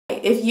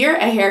if you're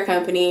a hair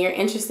company and you're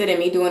interested in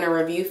me doing a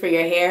review for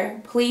your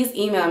hair, please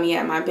email me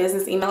at my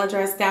business email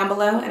address down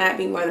below, and I'd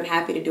be more than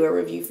happy to do a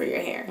review for your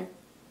hair.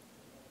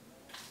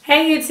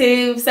 Hey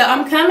YouTube, so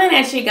I'm coming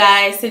at you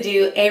guys to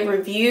do a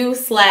review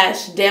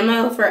slash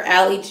demo for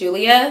Ali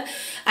Julia.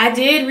 I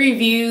did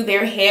review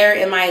their hair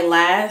in my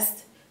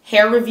last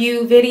hair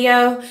review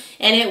video,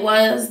 and it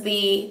was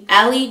the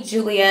Ali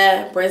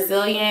Julia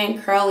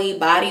Brazilian curly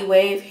body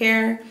wave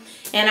hair.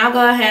 And I'll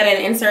go ahead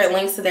and insert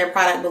links to their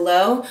product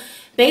below.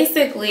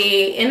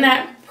 Basically, in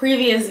that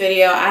previous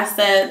video, I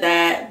said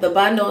that the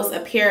bundles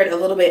appeared a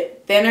little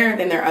bit thinner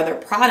than their other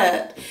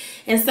product.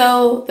 And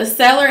so the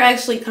seller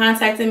actually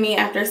contacted me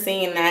after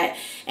seeing that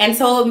and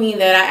told me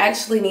that I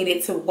actually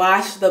needed to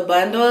wash the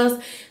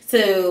bundles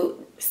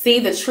to see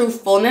the true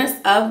fullness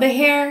of the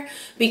hair,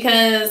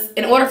 because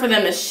in order for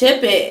them to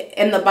ship it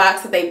in the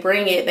box that they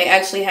bring it, they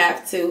actually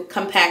have to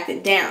compact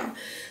it down.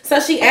 So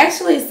she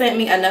actually sent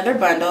me another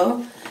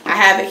bundle. I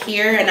have it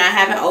here and I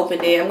haven't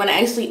opened it. I'm going to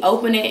actually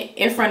open it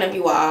in front of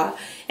you all,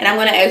 and I'm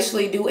going to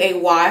actually do a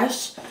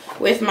wash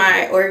with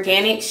my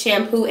organic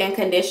shampoo and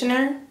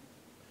conditioner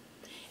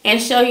and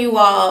show you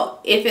all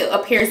if it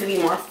appears to be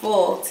more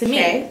full to me.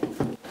 Okay.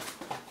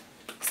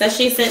 So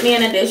she sent me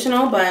an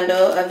additional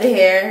bundle of the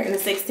hair in a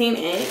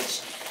 16-inch.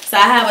 So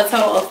I have a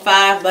total of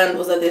 5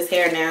 bundles of this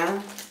hair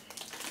now.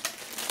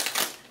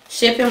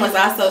 Shipping was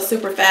also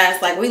super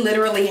fast. Like, we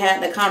literally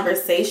had the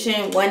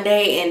conversation one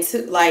day, and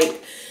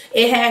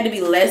it had to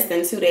be less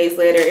than 2 days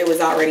later it was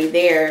already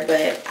there.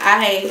 But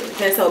I've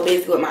been so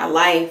busy with my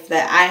life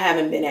that I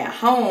haven't been at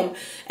home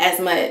as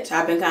much.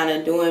 I've been kind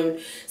of doing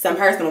some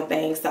personal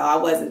things, so I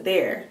wasn't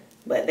there.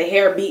 But the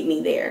hair beat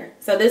me there.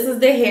 So this is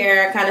the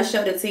hair. I kind of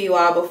showed it to you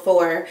all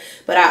before,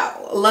 but I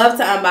love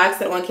to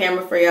unbox it on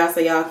camera for y'all so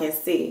y'all can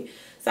see.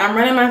 So I'm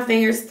running my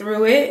fingers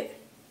through it.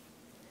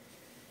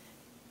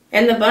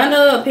 And the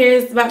bundle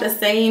appears about the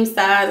same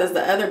size as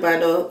the other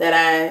bundle that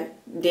I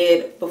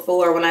did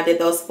before when I did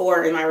those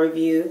 4 in my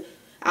review.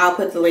 I'll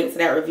put the link to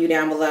that review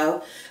down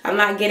below. I'm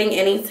not getting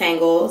any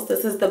tangles.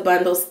 This is the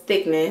bundle's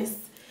thickness.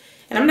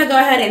 And I'm going to go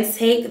ahead and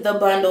take the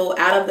bundle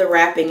out of the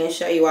wrapping and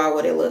show you all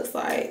what it looks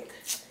like.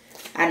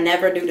 I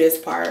never do this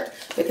part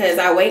because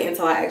I wait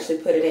until I actually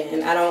put it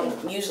in. I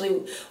don't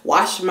usually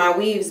wash my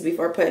weaves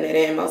before putting it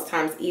in most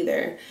times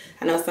either.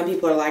 I know some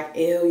people are like,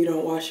 ew, you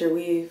don't wash your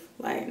weave.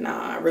 Like,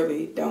 nah, I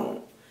really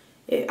don't.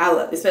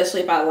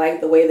 Especially if I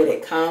like the way that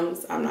it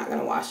comes, I'm not going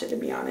to wash it, to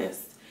be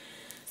honest.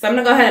 So I'm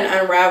going to go ahead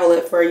and unravel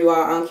it for you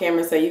all on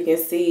camera so you can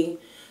see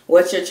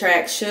what your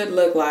track should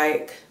look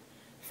like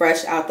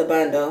fresh out the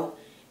bundle.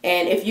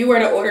 And if you were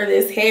to order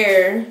this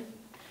hair,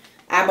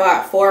 I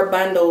bought 4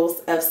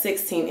 bundles of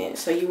 16-inch,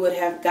 so you would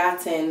have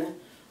gotten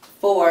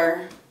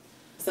 4.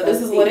 So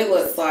this is what it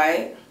looks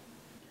like.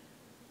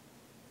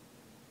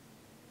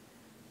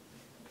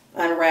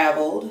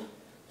 Unraveled.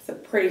 It's a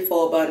pretty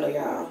full bundle,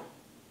 y'all.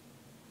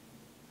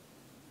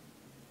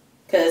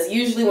 Because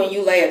usually when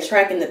you lay a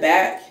track in the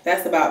back,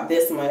 that's about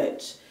this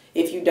much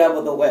if you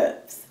double the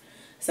wefts.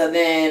 So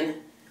then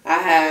I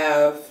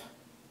have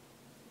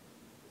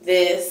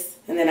this,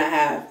 and then I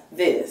have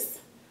this.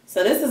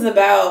 So this is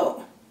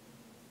about,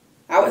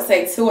 I would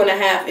say,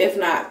 2.5, if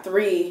not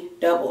 3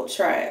 double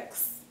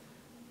tracks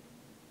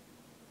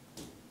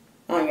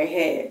on your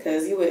head.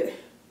 Because you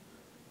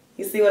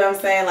see what I'm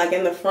saying? Like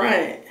in the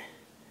front,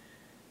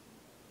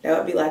 that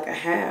would be like a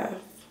half.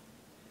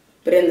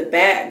 But in the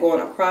back, going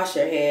across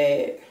your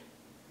head,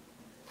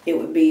 it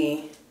would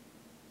be,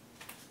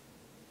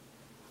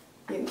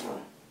 you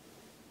know,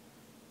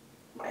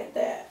 like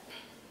that.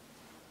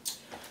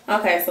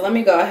 Okay, so let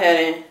me go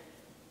ahead and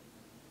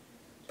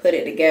put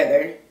it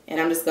together. And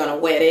I'm just going to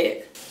wet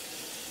it.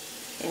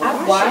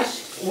 I've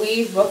washed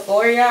weave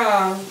before,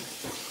 y'all.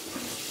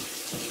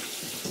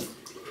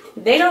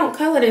 They don't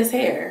color this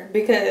hair,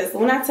 because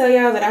when I tell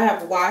y'all that I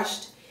have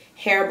washed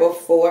hair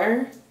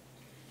before,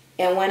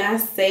 and when I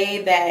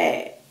say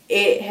that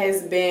it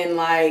has been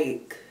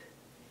like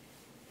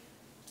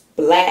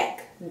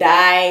black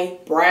dye,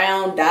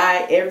 brown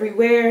dye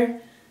everywhere,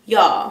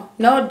 y'all,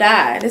 no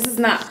dye. This is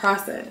not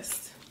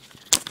processed.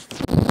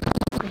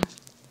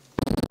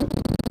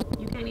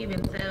 You can't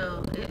even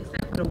tell,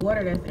 except for the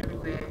water that's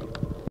everywhere,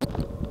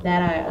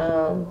 that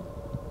I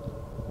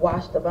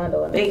washed the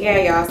bundle. But yeah,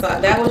 y'all, so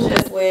that was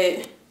just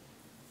with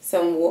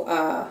some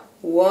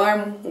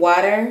warm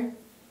water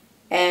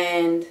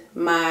and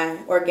my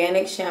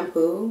organic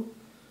shampoo.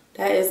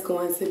 That is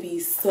going to be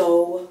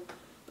so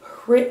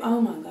pretty.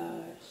 Oh my gosh.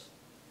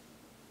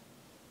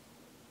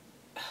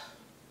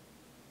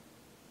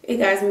 It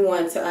got me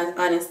wanting to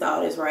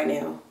uninstall this right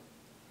now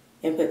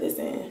and put this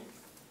in.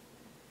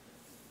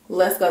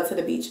 Let's go to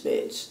the beach,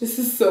 bitch. This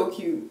is so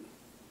cute.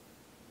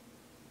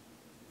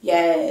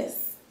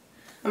 Yes.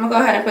 I'm going to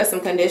go ahead and put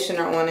some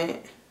conditioner on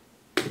it.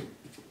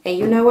 And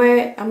you know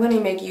what? I'm going to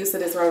make use of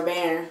this rubber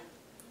band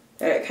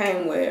that it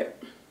came with.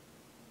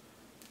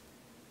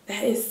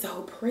 That is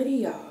so pretty,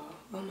 y'all.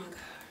 Oh my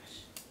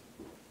gosh.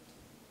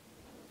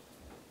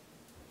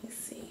 Let's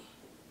see.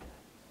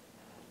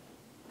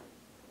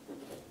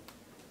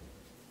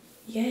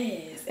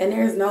 Yes, and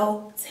there's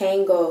no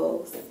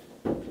tangles.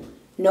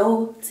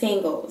 No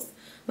tangles.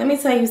 Let me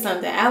tell you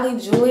something. Ali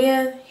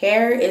Julia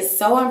hair is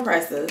so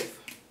impressive.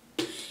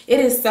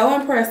 It is so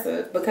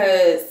impressive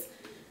because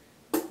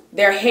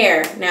their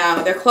hair,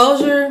 now their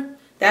closure,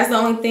 that's the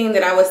only thing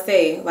that I would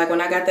say. Like when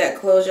I got that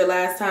closure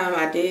last time,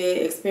 I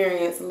did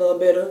experience a little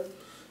bit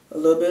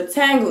of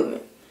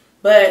tanglement.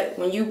 But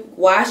when you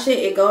wash it,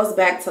 it goes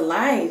back to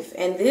life.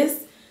 And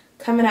this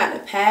coming out the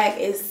pack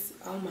is,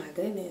 oh my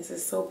goodness,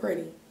 it's so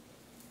pretty.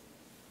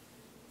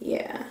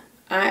 Yeah,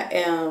 I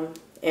am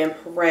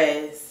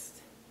impressed.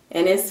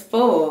 And it's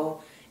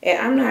full. And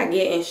I'm not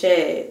getting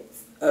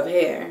sheds of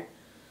hair.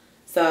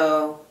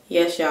 So,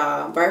 yes,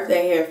 y'all.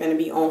 Birthday hair finna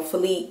be on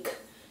fleek.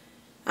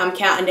 I'm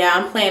counting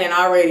down. I'm planning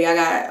already. I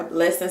got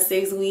less than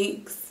 6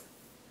 weeks.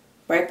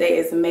 Birthday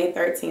is May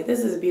 13th.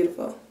 This is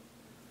beautiful.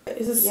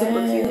 This is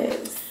super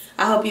cute.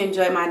 I hope you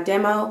enjoyed my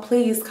demo.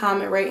 Please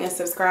comment, rate, and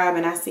subscribe.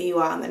 And I'll see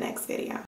you all in the next video.